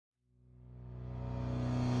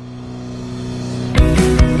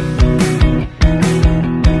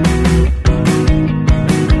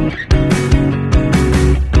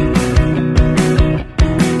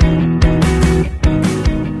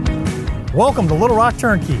Welcome to Little Rock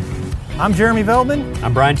Turnkey. I'm Jeremy Veldman.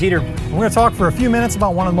 I'm Brian Teeter. We're going to talk for a few minutes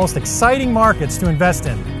about one of the most exciting markets to invest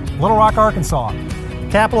in, Little Rock, Arkansas.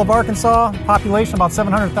 Capital of Arkansas, population about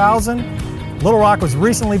 700,000. Little Rock was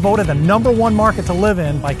recently voted the #1 market to live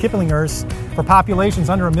in by Kiplingers for populations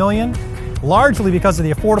under 1 million, largely because of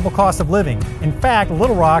the affordable cost of living. In fact,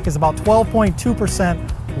 Little Rock is about 12.2%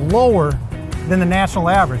 lower than the national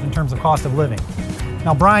average in terms of cost of living.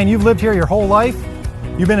 Now, Brian, you've lived here your whole life.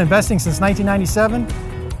 You've been investing since 1997.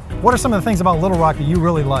 What are some of the things about Little Rock that you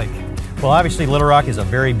really like? Well, obviously Little Rock is a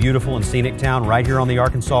very beautiful and scenic town right here on the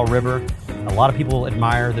Arkansas River. A lot of people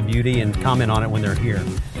admire the beauty and comment on it when they're here.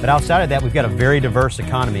 But outside of that, we've got a very diverse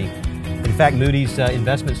economy. In fact, Moody's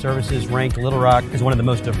Investment Services ranked Little Rock as one of the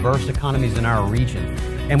most diverse economies in our region.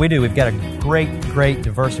 And we do. We've got a great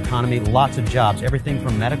diverse economy, lots of jobs, everything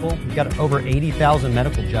from medical. We've got over 80,000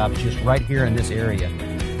 medical jobs just right here in this area.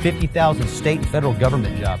 50,000 state and federal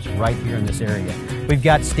government jobs right here in this area. We've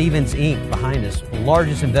got Stevens Inc. behind us, the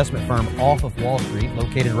largest investment firm off of Wall Street,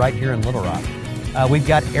 located right here in Little Rock. We've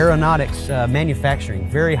got aeronautics manufacturing,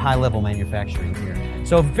 very high-level manufacturing here.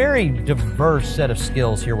 So a very diverse set of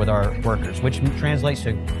skills here with our workers, which translates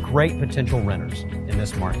to great potential renters in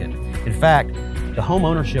this market. In fact, the home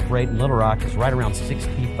ownership rate in Little Rock is right around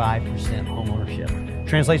 65% home ownership.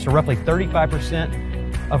 Translates to roughly 35%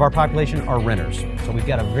 of our population are renters. So we've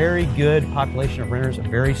got a very good population of renters, a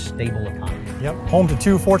very stable economy. Yep, home to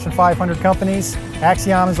 2 Fortune 500 companies.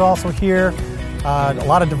 Axiom is also here. A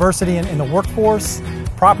lot of diversity in the workforce.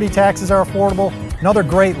 Property taxes are affordable. Another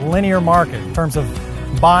great linear market in terms of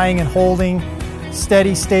buying and holding,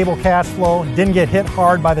 steady, stable cash flow. Didn't get hit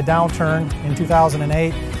hard by the downturn in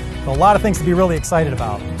 2008. So a lot of things to be really excited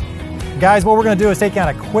about. Guys, what we're going to do is take you on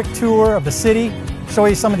a quick tour of the city, show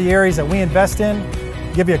you some of the areas that we invest in,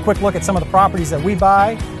 give you a quick look at some of the properties that we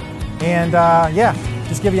buy, and yeah,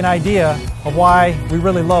 just give you an idea of why we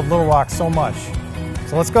really love Little Rock so much.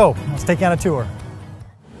 So let's go. Let's take you on a tour.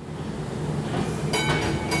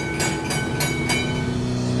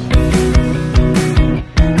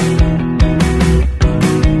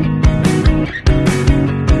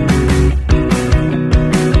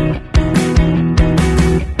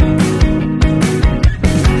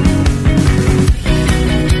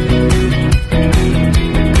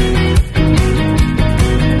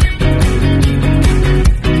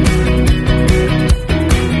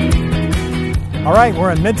 All right,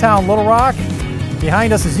 we're in Midtown Little Rock.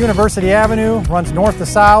 Behind us is University Avenue, runs north to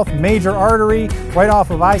south, major artery, right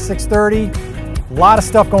off of I-630. A lot of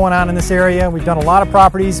stuff going on in this area. We've done a lot of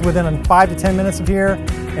properties within 5 to 10 minutes of here.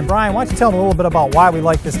 And Brian, why don't you tell them a little bit about why we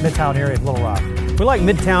like this Midtown area of Little Rock? We like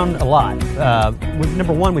Midtown a lot.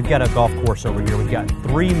 Number one, we've got a golf course over here. We've got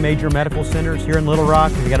 3 major medical centers here in Little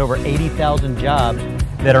Rock. We've got over 80,000 jobs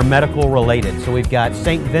that are medical related. So we've got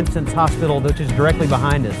St. Vincent's Hospital, which is directly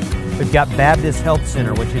behind us. We've got Baptist Health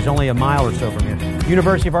Center, which is only a mile or so from here.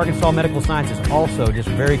 University of Arkansas Medical Sciences also just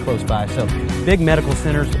very close by. So big medical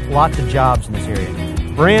centers, lots of jobs in this area.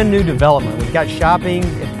 Brand new development. We've got shopping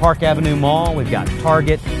at Park Avenue Mall. We've got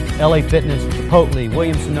Target, LA Fitness, Chipotle,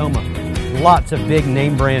 Williams-Sonoma. Lots of big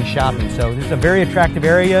name brand shopping. So this is a very attractive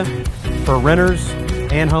area for renters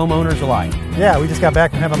and homeowners alike. Yeah, we just got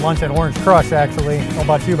back from having lunch at Orange Crush, actually. I don't know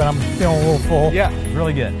about you, but I'm feeling a little full. Yeah,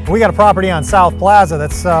 really good. We got a property on South Plaza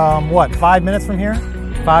that's, what, 5 minutes from here?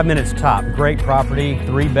 5 minutes top. Great property,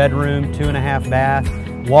 3-bedroom, 2.5 bath,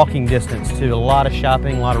 walking distance to a lot of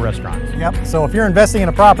shopping, a lot of restaurants. Yep, so if you're investing in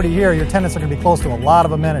a property here, your tenants are going to be close to a lot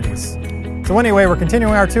of amenities. So anyway, we're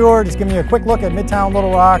continuing our tour, just giving you a quick look at Midtown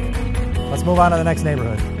Little Rock. Let's move on to the next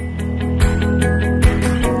neighborhood.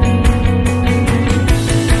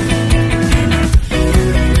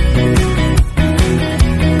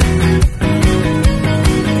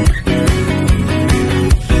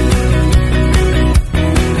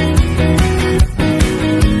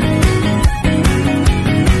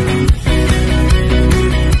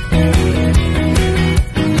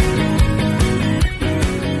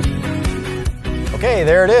 Okay,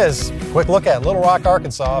 there it is. Quick look at Little Rock,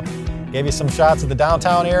 Arkansas. Gave you some shots of the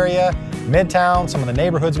downtown area, Midtown, some of the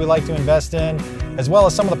neighborhoods we like to invest in, as well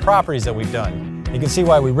as some of the properties that we've done. You can see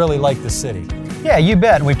why we really like this city. Yeah, you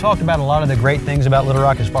bet. And we've talked about a lot of the great things about Little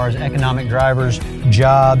Rock as far as economic drivers,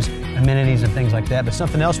 jobs, amenities, and things like that. But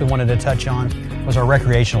something else we wanted to touch on was our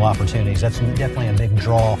recreational opportunities. That's definitely a big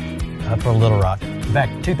draw for Little Rock. In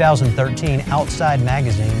fact, 2013 Outside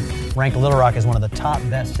Magazine ranked Little Rock as one of the top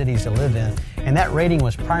best cities to live in. And that rating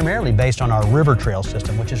was primarily based on our river trail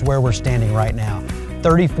system, which is where we're standing right now.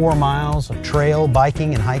 34 miles of trail,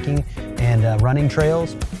 biking and hiking and running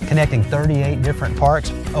trails, connecting 38 different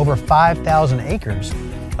parks, over 5,000 acres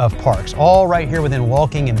of parks, all right here within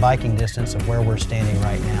walking and biking distance of where we're standing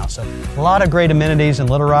right now. So a lot of great amenities in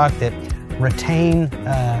Little Rock that retain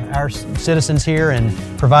our citizens here and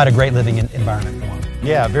provide a great living environment for them.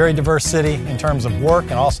 Yeah, very diverse city in terms of work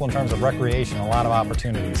and also in terms of recreation, a lot of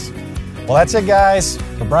opportunities. Well, that's it, guys.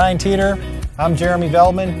 For Brian Teeter, I'm Jeremy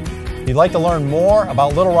Veldman. If you'd like to learn more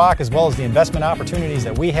about Little Rock as well as the investment opportunities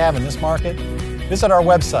that we have in this market, visit our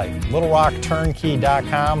website,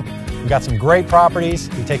 littlerockturnkey.com. We've got some great properties.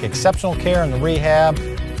 We take exceptional care in the rehab.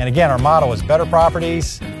 And again, our motto is better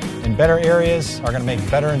properties in better areas are going to make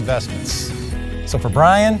better investments. So for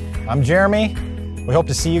Brian, I'm Jeremy. We hope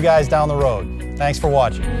to see you guys down the road. Thanks for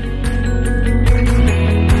watching.